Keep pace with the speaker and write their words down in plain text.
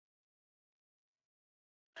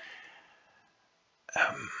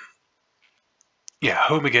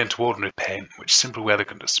home again to ordinary pain, which simple weather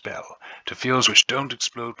can dispel, to fields which don't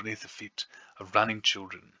explode beneath the feet of running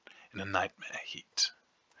children in a nightmare heat.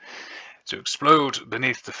 So explode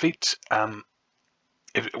beneath the feet,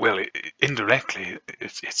 indirectly,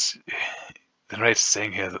 it's the narrator's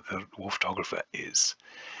saying here that the war photographer is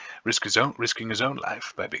risking his own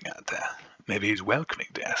life by being out there. Maybe he's welcoming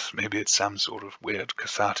death. Maybe it's some sort of weird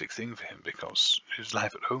cathartic thing for him because his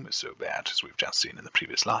life at home is so bad, as we've just seen in the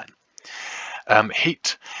previous line.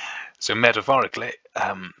 Heat. So metaphorically,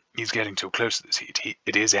 he's getting too close to this heat.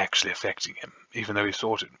 It is actually affecting him, even though he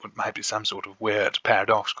thought it might be some sort of weird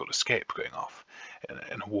paradoxical escape going off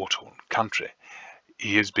in a war-torn country.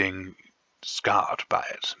 He is being scarred by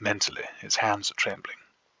it mentally. His hands are trembling.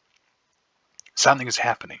 Something is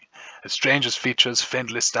happening. As strange as features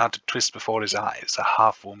faintly start to twist before his eyes, a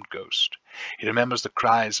half-formed ghost. He remembers the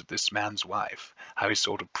cries of this man's wife, how he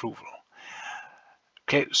sought approval.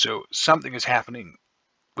 Okay, so something is happening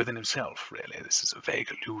within himself, really. This is a vague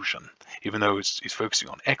illusion. Even though he's focusing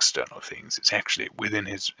on external things, it's actually within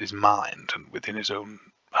his mind and within his own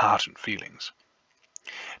heart and feelings.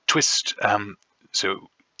 Twist, so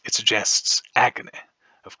it suggests agony,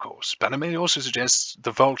 of course, but it may also suggest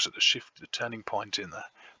the vault, the shift, the turning point in the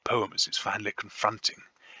poem as he's finally confronting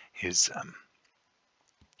his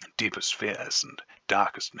deepest fears and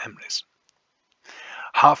darkest memories.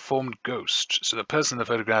 Half-formed ghost. So the person in the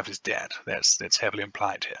photograph is dead. That's heavily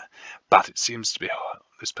implied here. But it seems to be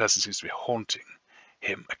this person seems to be haunting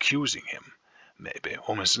him, accusing him, maybe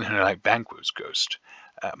almost like Banquo's ghost,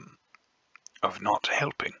 of not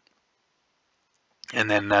helping.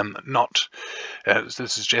 And then there's a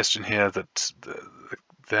suggestion here that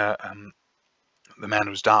the man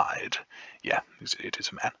who's died, it is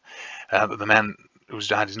a man, but the man who's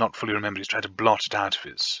died is not fully remembered. He's tried to blot it out of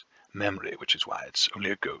his memory, which is why it's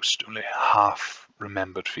only a ghost, only half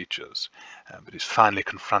remembered features, but he's finally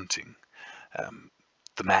confronting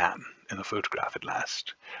the man in the photograph at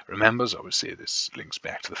last. Remembers, obviously this links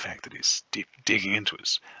back to the fact that he's digging into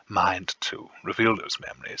his mind to reveal those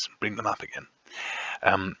memories and bring them up again.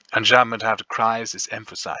 Enjambment after cries, it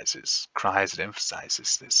emphasizes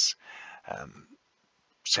this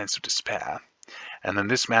sense of despair. And then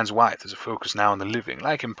this man's wife, there's a focus now on the living,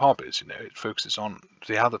 like in Poppy's, it focuses on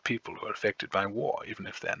the other people who are affected by war, even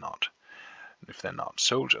if they're not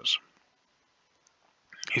soldiers.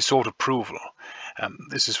 He sought approval.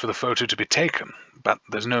 This is for the photo to be taken, but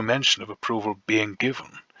there's no mention of approval being given,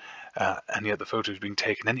 and yet the photo is being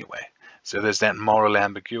taken anyway. So there's that moral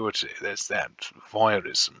ambiguity, there's that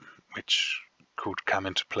voyeurism, which could come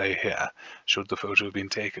into play here, should the photo have been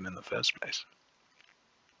taken in the first place.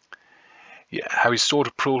 Yeah, how he sought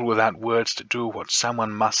approval without words to do what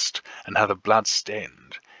someone must, and how the blood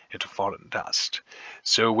stained into foreign dust.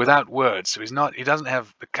 So without words, so he doesn't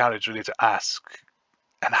have the courage really to ask.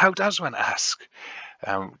 And how does one ask?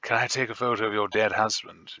 Can I take a photo of your dead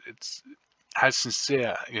husband? It's how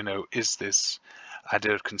sincere, is this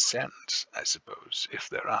idea of consent, I suppose, if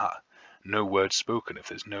there are no words spoken, if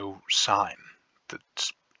there's no sign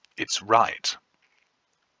that it's right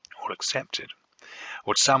or accepted.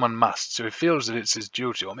 What someone must, so he feels that it's his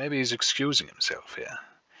duty, or maybe he's excusing himself here.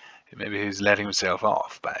 Maybe he's letting himself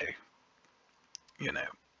off by,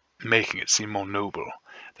 making it seem more noble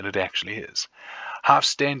than it actually is. Half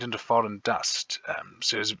stained into foreign dust,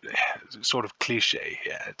 so it's sort of cliche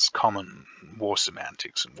here. It's common war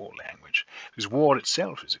semantics and war language. Because war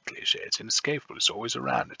itself is a cliche. It's inescapable. It's always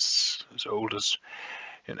around. It's as old as,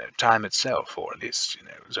 time itself, or at least,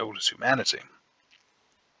 as old as humanity.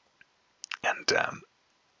 And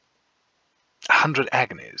 100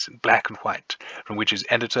 agonies in black and white, from which his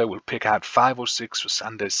editor will pick out 5 or 6 for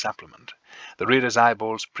Sunday's supplement. The reader's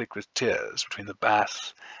eyeballs prick with tears between the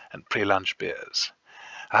bath and pre-lunch beers.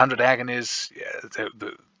 100 agonies,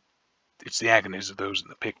 it's the agonies of those in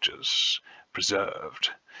the pictures preserved.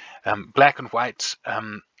 Black and white,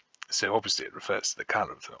 so obviously it refers to the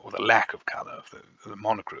colour or the lack of colour of the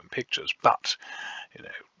monochrome pictures, but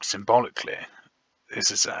symbolically, this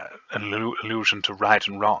is an allusion to right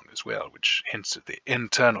and wrong as well, which hints at the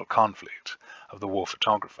internal conflict of the war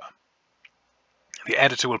photographer. The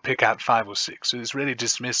editor will pick out 5 or 6, so it's really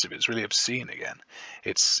dismissive, it's really obscene again.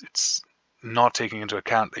 It's not taking into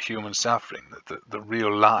account the human suffering, the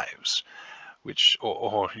real lives,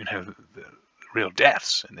 or the real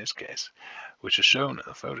deaths in this case, which are shown in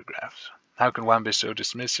the photographs. How can one be so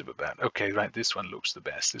dismissive about, okay, right, this one looks the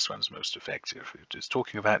best, this one's most effective? It's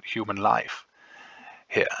talking about human life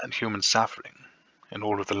here and human suffering and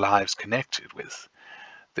all of the lives connected with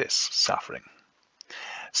this suffering.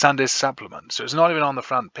 Sunday's supplement. So it's not even on the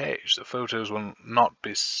front page. The photos will not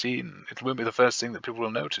be seen. It won't be the first thing that people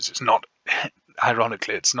will notice. It's not,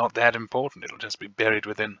 ironically, it's not that important. It'll just be buried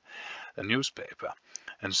within a newspaper.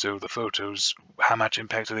 And so the photos, how much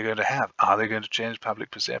impact are they going to have? Are they going to change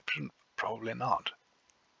public perception? Probably not.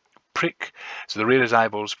 Prick, so the reader's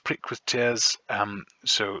eyeballs prick with tears.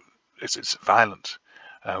 So it's a violent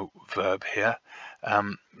verb here,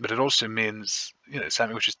 but it also means,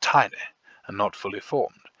 something which is tiny and not fully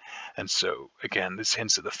formed. And so again, this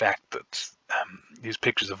hints at the fact that these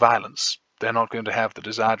pictures of violence, they're not going to have the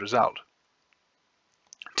desired result.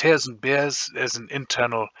 Tears and beers, there's an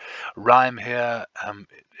internal rhyme here.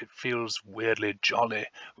 It feels weirdly jolly,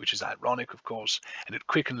 which is ironic, of course, and it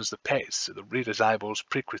quickens the pace. So the reader's eyeballs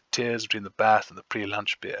prick with tears between the bath and the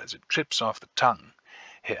pre-lunch beers. It trips off the tongue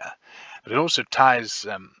here. But it also ties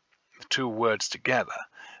the two words together,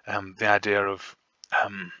 the idea of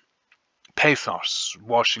pathos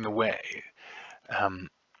washing away,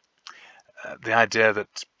 the idea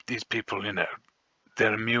that these people,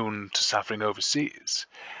 they're immune to suffering overseas.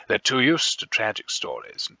 They're too used to tragic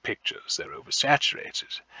stories and pictures. They're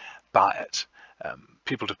oversaturated by it.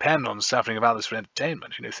 People depend on the suffering of others for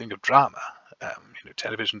entertainment. Think of drama,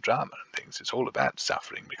 television drama and things. It's all about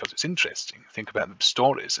suffering because it's interesting. Think about the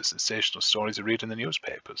stories, the sensational stories you read in the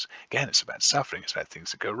newspapers. Again, it's about suffering. It's about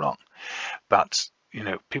things that go wrong. But,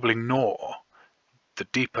 people ignore the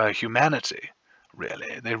deeper humanity,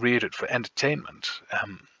 really. They read it for entertainment,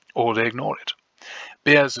 or they ignore it.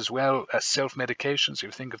 Beers as well as self-medication. So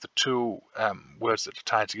you think of the two words that are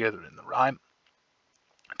tied together in the rhyme.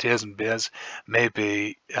 Tears and beers,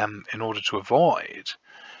 maybe in order to avoid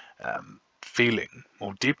feeling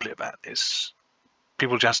more deeply about this,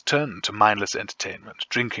 people just turn to mindless entertainment,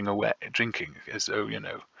 drinking as though,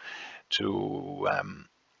 to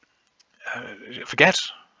forget,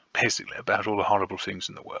 basically, about all the horrible things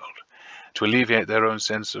in the world, to alleviate their own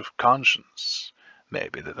sense of conscience,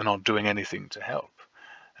 maybe, that they're not doing anything to help.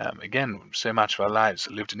 Again, so much of our lives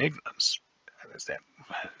are lived in ignorance. There's that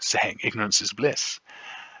saying, ignorance is bliss.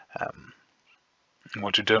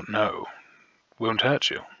 What you don't know won't hurt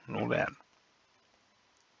you, and all that.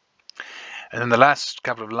 And then the last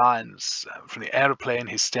couple of lines, from the aeroplane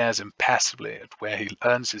he stares impassively at where he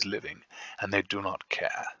earns his living, and they do not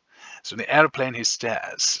care. So in the aeroplane he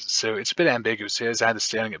stares, so it's a bit ambiguous here. He's either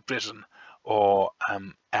staring at Britain or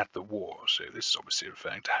at the war. So this is obviously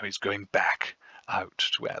referring to how he's going back out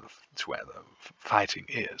to where the fighting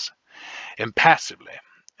is. Impassively.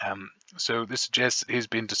 So this suggests that he's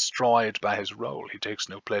been destroyed by his role. He takes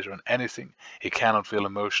no pleasure in anything. He cannot feel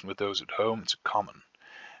emotion with those at home. It's a common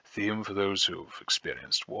theme for those who've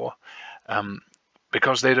experienced war,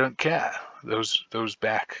 because they don't care. Those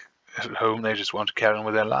back at home, they just want to carry on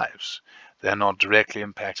with their lives. They're not directly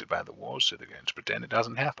impacted by the war, so they're going to pretend it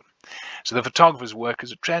doesn't happen. So the photographer's work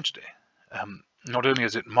is a tragedy. Not only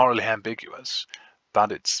is it morally ambiguous,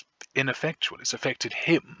 but it's ineffectual. It's affected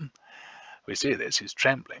him. We see this, he's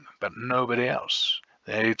trembling, but nobody else.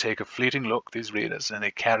 They take a fleeting look, these readers, and they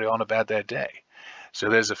carry on about their day. So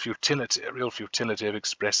there's a futility, a real futility of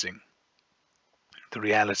expressing the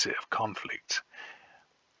reality of conflict.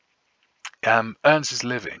 Earns his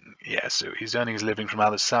living, yes, so he's earning his living from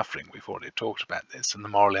others' suffering. We've already talked about this and the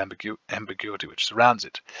moral ambiguity which surrounds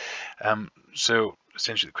it. So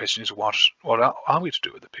essentially the question is, what are we to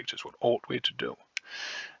do with the pictures? What ought we to do?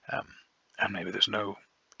 And maybe there's no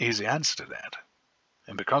easy answer to that.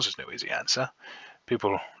 And because there's no easy answer,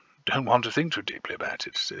 people don't want to think too deeply about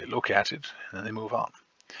it. So they look at it and then they move on.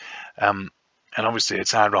 And obviously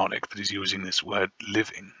it's ironic that he's using this word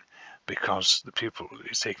living, because the people that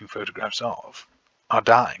he's taking photographs of are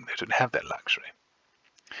dying. They don't have that luxury.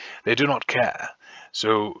 They do not care.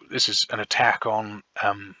 So this is an attack on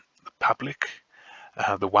the public,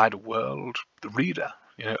 the wider world, the reader,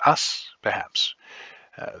 us, perhaps.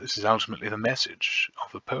 This is ultimately the message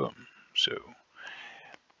of the poem. So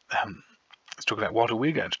let's talk about what are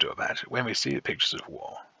we going to do about it when we see the pictures of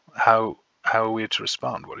war. How are we to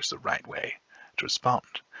respond? What is the right way to respond?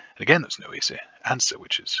 And again, there's no easy answer,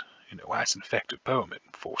 which is why it's an effective poem. It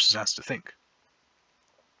forces us to think.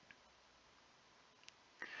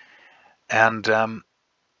 And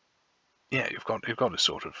yeah, you've got a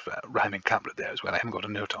sort of rhyming couplet there as well. I haven't got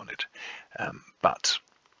a note on it, but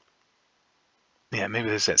yeah, maybe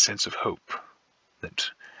there's that sense of hope that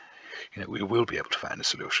we will be able to find a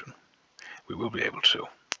solution. We will be able to,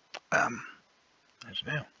 I don't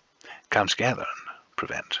know, come together and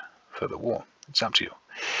prevent further war. It's up to you.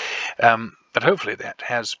 But hopefully that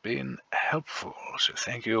has been helpful. So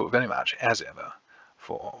thank you very much, as ever,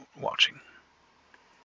 for watching.